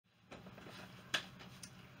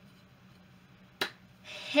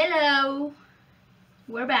Hello,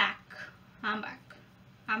 we're back. I'm back.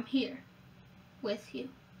 I'm here with you.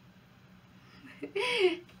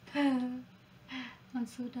 I'm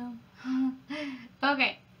so dumb.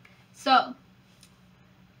 Okay, so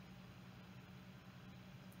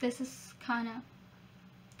this is kind of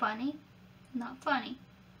funny. Not funny.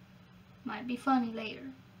 Might be funny later.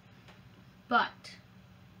 But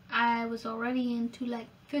I was already into like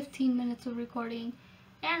 15 minutes of recording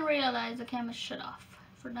and realized the camera shut off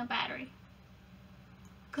for the battery.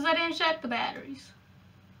 Because I didn't check the batteries.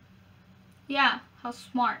 Yeah, how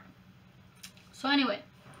smart. So anyway,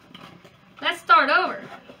 let's start over.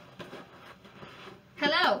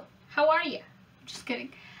 Hello, how are you? Just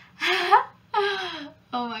kidding. Oh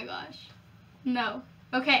my gosh. No.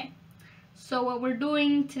 Okay, so what we're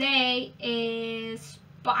doing today is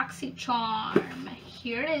BOXYCHARM.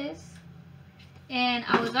 Here it is. And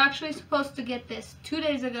I was actually supposed to get this 2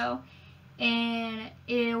 days ago, and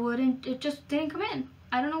it just didn't come in.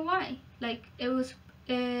 I don't know why. Like,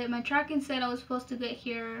 my tracking said I was supposed to get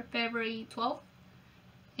here February 12th,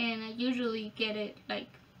 and I usually get it like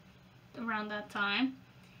around that time.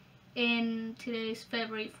 And today's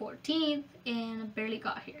February 14th, and I barely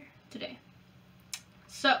got here today.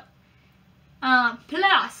 So,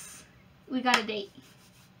 plus, we got a date.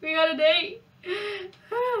 We got a date.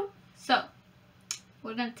 So,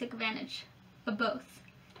 we're gonna take advantage of both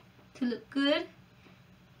to look good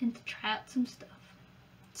and to try out some stuff.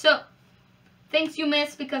 So, things you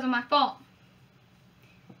missed because of my fault.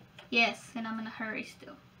 Yes, and I'm in a hurry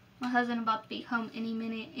still. My husband about to be home any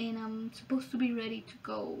minute, and I'm supposed to be ready to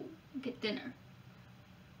go get dinner.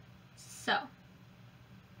 So,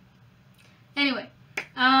 anyway,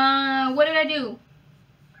 what did I do?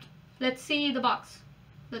 Let's see the box.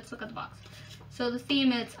 Let's look at the box. So the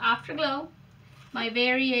theme is Afterglow. My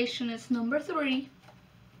variation is number 3.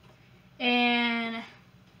 And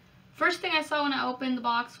first thing I saw when I opened the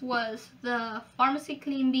box was the Pharmacy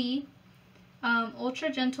Clean Bee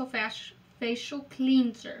Ultra Gentle Facial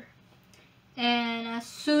Cleanser. And as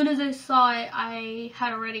soon as I saw it, I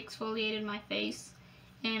had already exfoliated my face.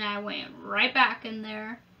 And I went right back in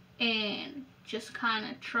there and just kind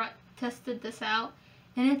of tested this out.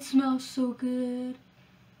 And it smells so good.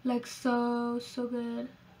 Like so good.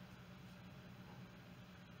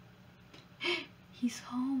 He's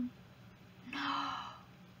home. No.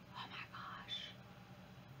 Oh my gosh.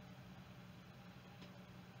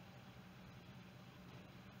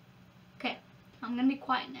 Okay, I'm gonna be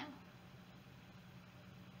quiet now.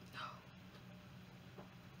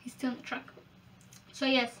 He's still in the truck. So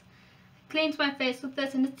yes, I cleaned my face with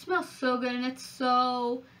this, and it smells so good, and it's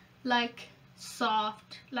so like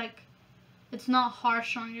soft. Like, it's not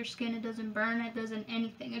harsh on your skin. It doesn't burn. It doesn't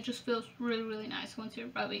anything. It just feels really nice once you're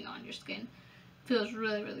rubbing on your skin. It feels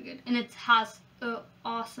really good, and it has an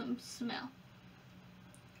awesome smell.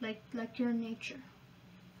 Like you're in nature.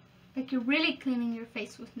 Like you're really cleaning your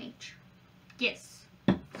face with nature. Yes.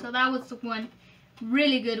 So that was the one,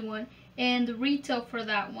 really good one, and the retail for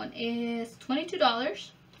that one is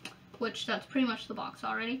 $22, which that's pretty much the box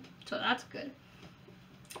already. So that's good.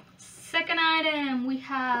 Second item, we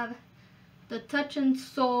have the Touch and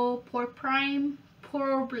Soul Problem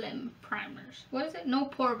Primers. What is it? No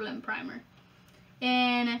Problem Primer.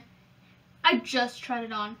 And I just tried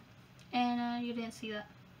it on, and you didn't see that,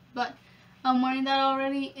 but I'm wearing that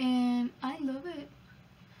already, and I love it.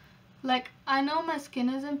 Like, I know my skin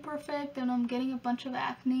isn't perfect, and I'm getting a bunch of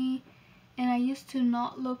acne, and I used to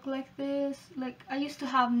not look like this. Like, I used to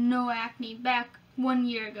have no acne back 1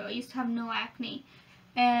 year ago. I used to have no acne,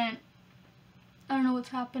 and I don't know what's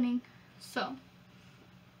happening. So,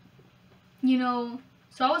 you know,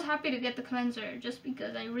 so I was happy to get the cleanser just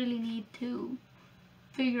because I really need to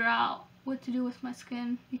figure out what to do with my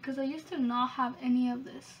skin, because I used to not have any of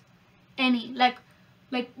this.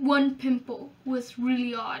 Like one pimple was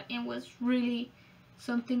really odd and was really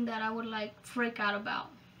something that I would like freak out about.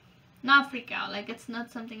 Not freak out, like it's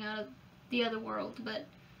not something out of the other world, but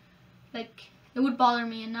like it would bother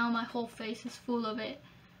me, and now my whole face is full of it.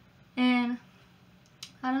 And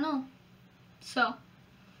I don't know. So,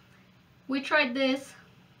 we tried this,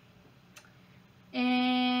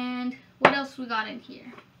 and what else we got in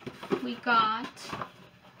here? We got,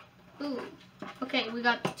 we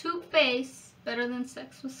got Too Faced Better Than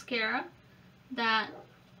Sex Mascara that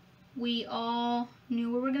we all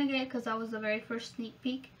knew we were going to get because that was the very first sneak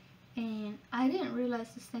peek, and I didn't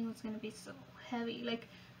realize this thing was going to be so heavy. Like,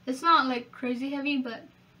 it's not like crazy heavy, but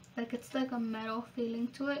like it's like a metal feeling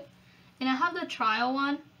to it. And I have the trial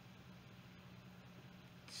one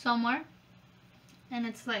somewhere, and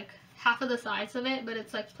it's like half of the size of it, but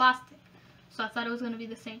it's like plastic. So I thought it was going to be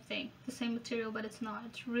the same thing, the same material, but it's not.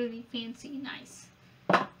 It's really fancy, nice.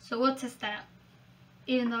 So we'll test that out,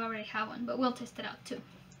 even though I already have one, but we'll test it out too.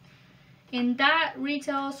 And that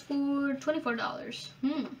retails for $24.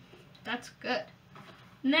 That's good.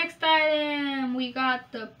 Next item, we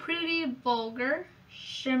got the Pretty Vulgar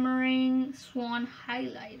Shimmering Swan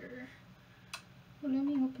Highlighter. Well, let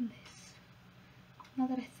me open this, now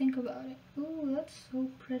that I think about it. Ooh, that's so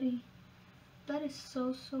pretty. That is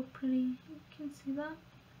so, so pretty. You can see that?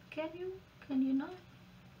 Can you? Can you not?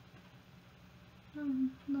 I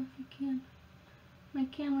don't know if you can. My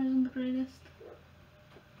camera isn't the greatest.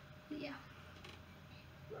 But yeah.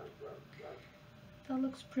 That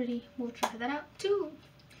looks pretty. We'll try that out too.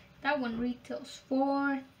 That one retails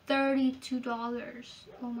for $32.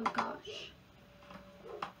 Oh my gosh.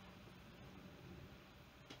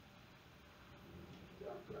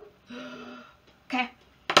 Okay.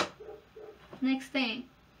 Next thing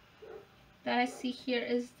that I see here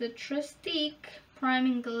is the Trustique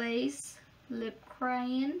Priming Glaze Lip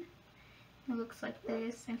Crayon. It looks like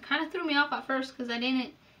this, and kind of threw me off at first because I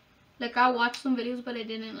didn't, like, I watched some videos, but I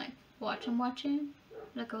didn't like watching.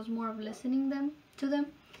 Like, I was more of listening to them.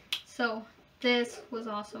 So this was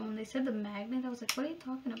awesome. When they said the magnet, I was like, what are you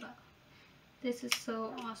talking about? This is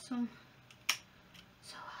so awesome.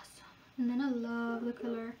 So awesome. And then I love the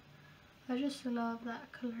color. I just love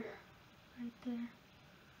that color right there.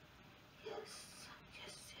 Yes,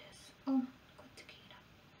 yes, yes. Oh,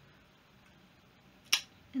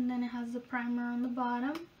 and then it has the primer on the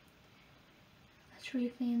bottom. That's really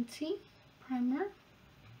fancy. Primer.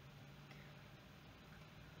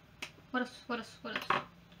 What else? What else? What else?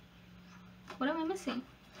 What am I missing?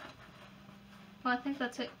 Well, I think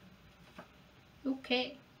that's it.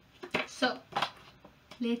 Okay. So,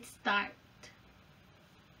 let's start.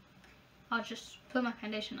 I'll just put my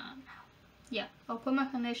foundation on now. Yeah, I'll put my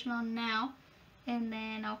foundation on now, and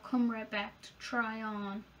then I'll come right back to try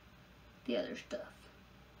on the other stuff.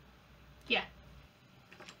 Yeah.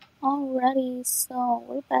 Alrighty, so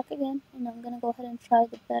we're back again, and I'm gonna go ahead and try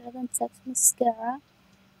the Better Than Sex mascara.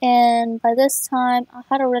 And by this time, I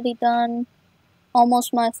had already done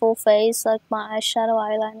almost my full face, like my eyeshadow,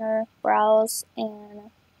 eyeliner, brows,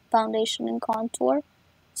 and foundation and contour.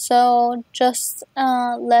 So just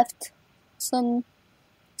left some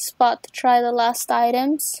spot to try the last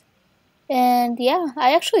items. And yeah,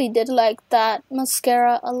 I actually did like that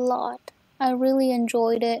mascara a lot. I really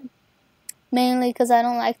enjoyed it. Mainly because I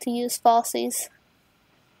don't like to use falsies.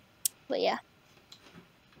 But yeah.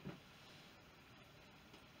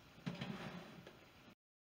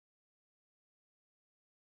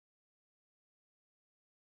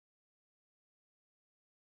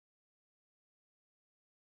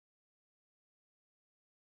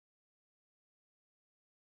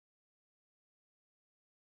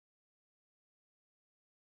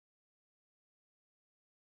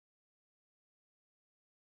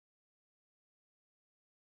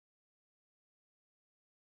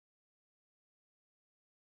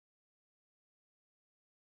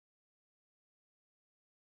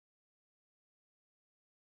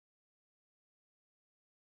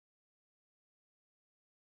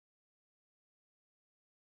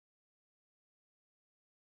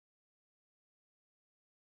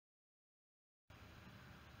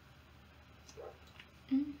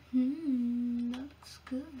 That looks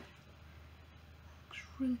good. Looks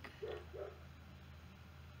really good.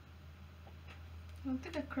 I don't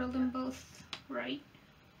think I curled them both right.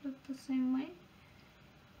 Look the same way.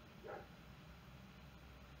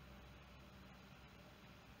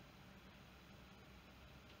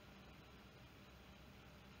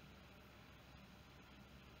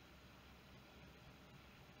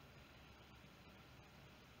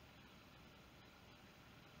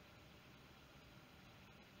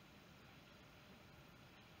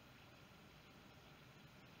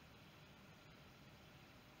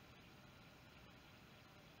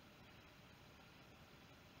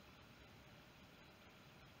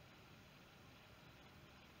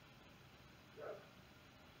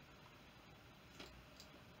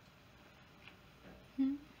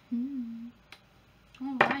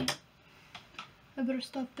 Alright. I better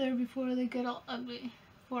stop there before they get all ugly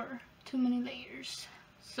for too many layers.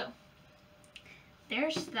 So,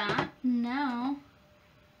 there's that. Now,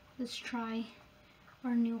 let's try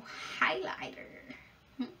our new highlighter.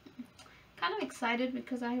 Kind of excited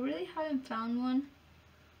because I really haven't found one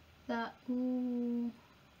that,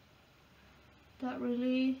 that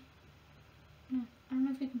really, I don't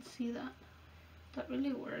know if you can see that, that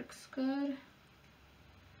really works good.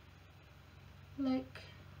 Like,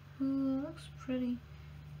 ooh, looks pretty.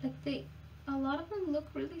 Like, a lot of them look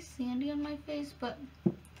really sandy on my face, but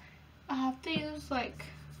I have to use like,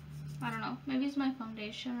 I don't know, maybe it's my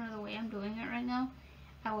foundation or the way I'm doing it right now.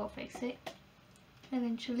 I will fix it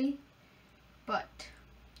eventually, but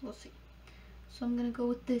we'll see. So I'm gonna go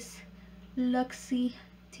with this Luxie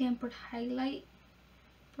Tempered Highlight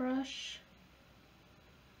brush.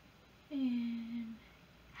 And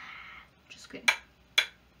just kidding.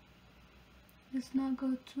 Let's not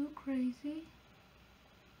go too crazy.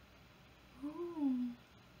 Ooh.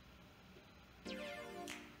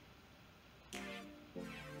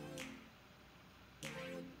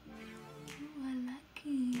 Ooh, I like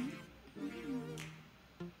it.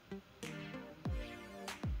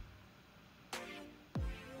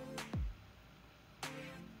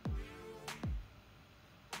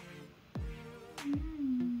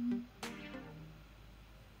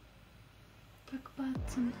 Talk about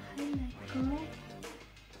some highlight, girl.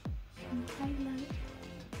 Some highlight.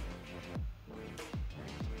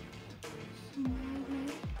 Some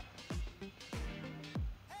highlight.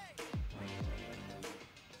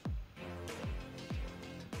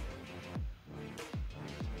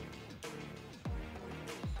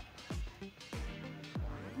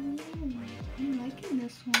 Ooh, I'm liking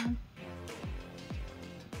this one.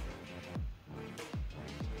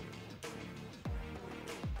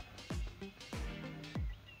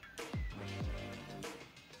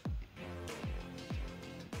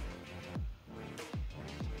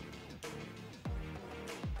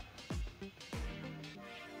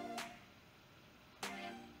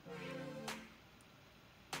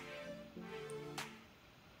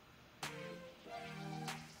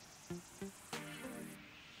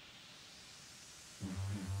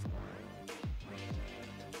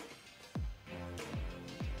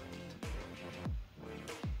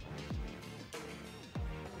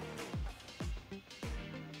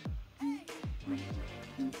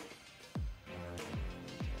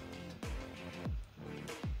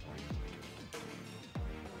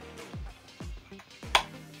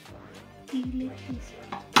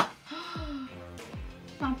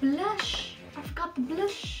 My blush! I forgot the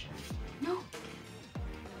blush. No.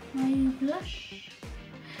 My blush.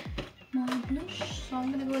 My blush. So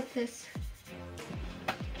I'm gonna go with this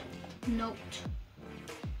Note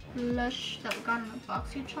blush that we got on a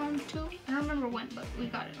BOXYCHARM too. I don't remember when, but we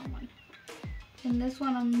got it on one. And this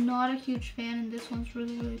one I'm not a huge fan, and this one's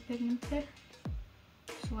really pigmented.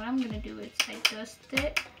 So what I'm gonna do is I dust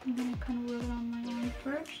it. I'm gonna kind of rub it on my arm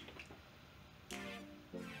first.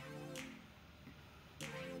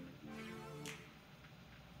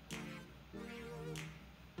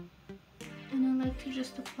 And I like to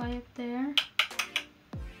just apply it there,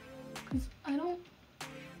 because I don't.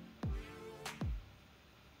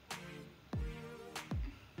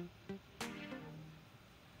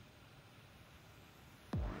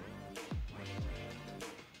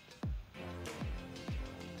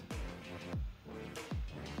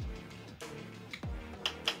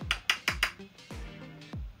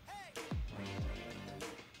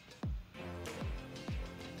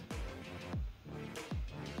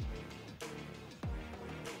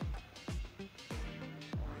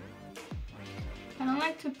 I don't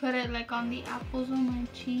like to put it like on the apples on my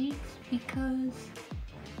cheeks because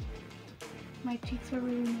my cheeks are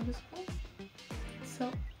really noticeable.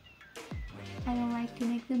 So I don't like to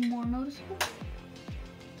make them more noticeable.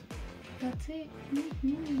 That's it.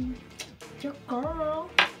 Your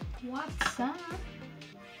girl. What's up?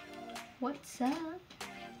 What's up?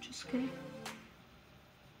 Just kidding.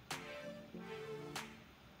 I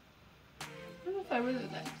don't know if I really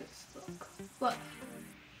like this look, but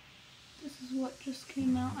this is what just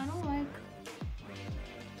came out. I don't like.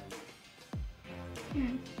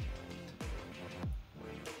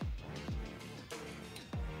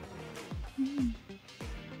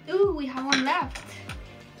 Ooh, we have one left.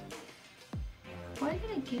 Why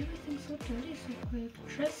did I get everything so dirty so quick?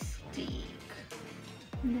 Trustic.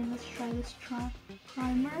 And then let's try this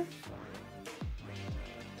primer.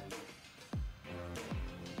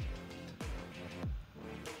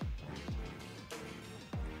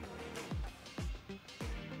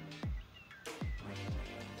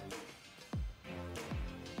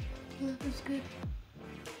 Oh, that feels good.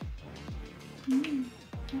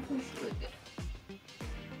 That feels really good.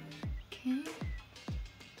 Okay.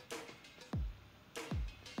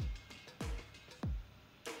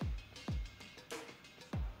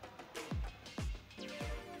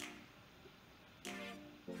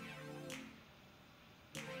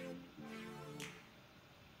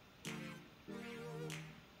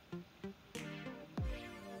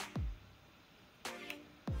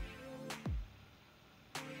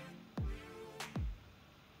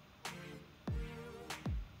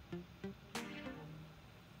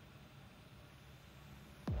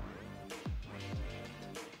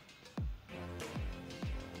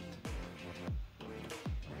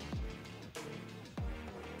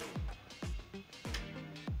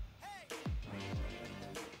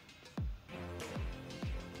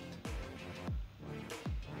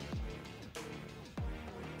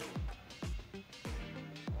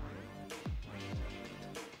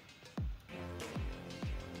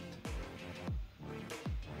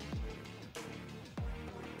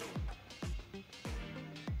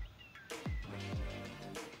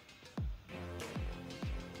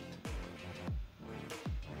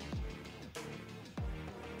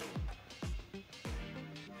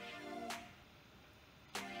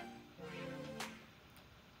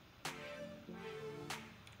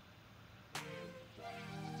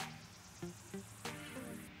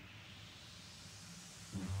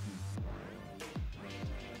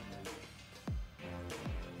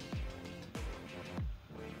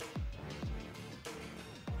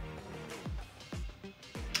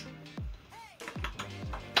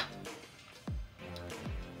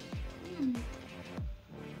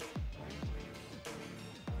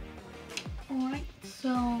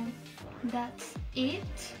 So that's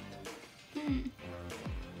it.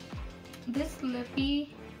 This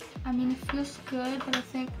lippy, I mean, it feels good, but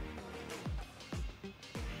I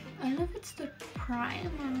don't know if it's the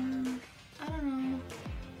primer. I don't know.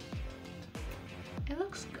 It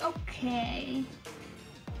looks okay.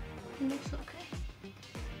 It looks okay.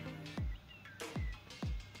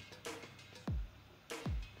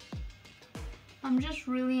 I'm just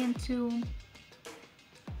really into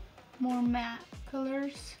more matte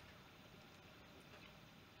colors.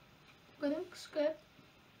 But it looks good.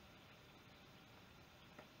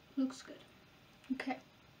 Looks good. Okay.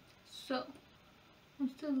 So, I'm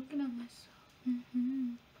still looking at myself.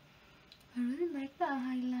 I really like that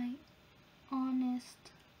highlight.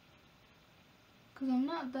 Honest. Because I'm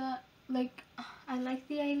not that, like, I like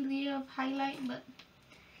the idea of highlight, but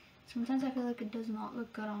sometimes I feel like it does not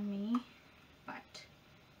look good on me. But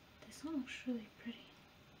this one looks really pretty.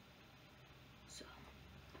 So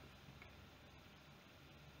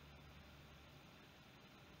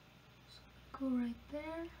go right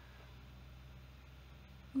there.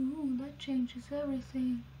 Ooh, that changes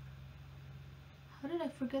everything. How did I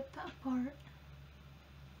forget that part?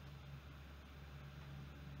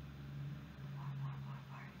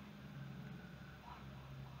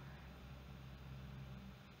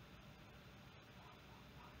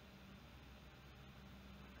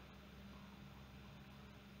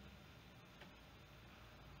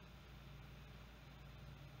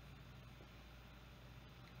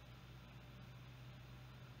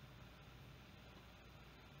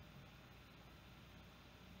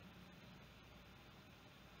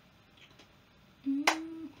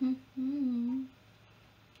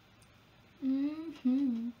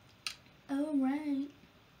 Alright.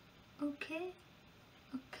 Okay.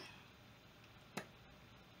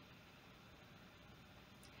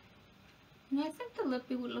 And I think the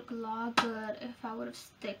lippy would look a lot good if I would have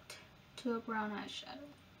sticked to a brown eyeshadow.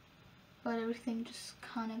 But everything just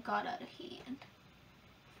kind of got out of hand.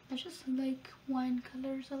 I just like wine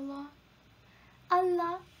colors a lot.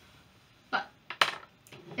 But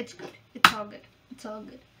it's good. It's all good. It's all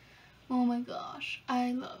good. Oh my gosh.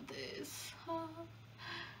 I love this.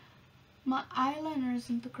 My eyeliner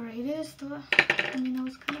isn't the greatest. I mean, I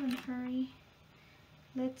was kind of in a hurry.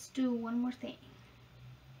 Let's do one more thing.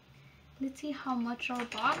 Let's see how much our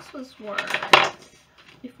box was worth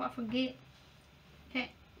before I forget.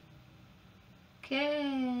 Okay.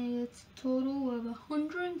 Okay, it's a total of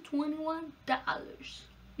 $121.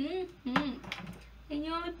 And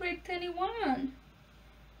you only paid 21.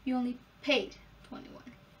 You only paid 21.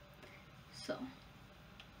 So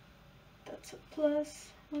that's a plus.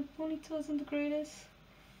 My ponytail isn't the greatest.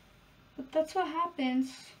 But that's what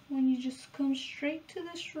happens when you just come straight to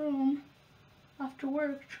this room after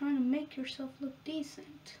work trying to make yourself look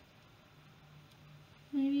decent.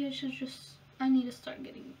 Maybe I need to start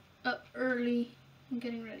getting up early and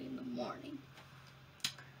getting ready in the morning.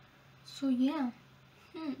 So yeah.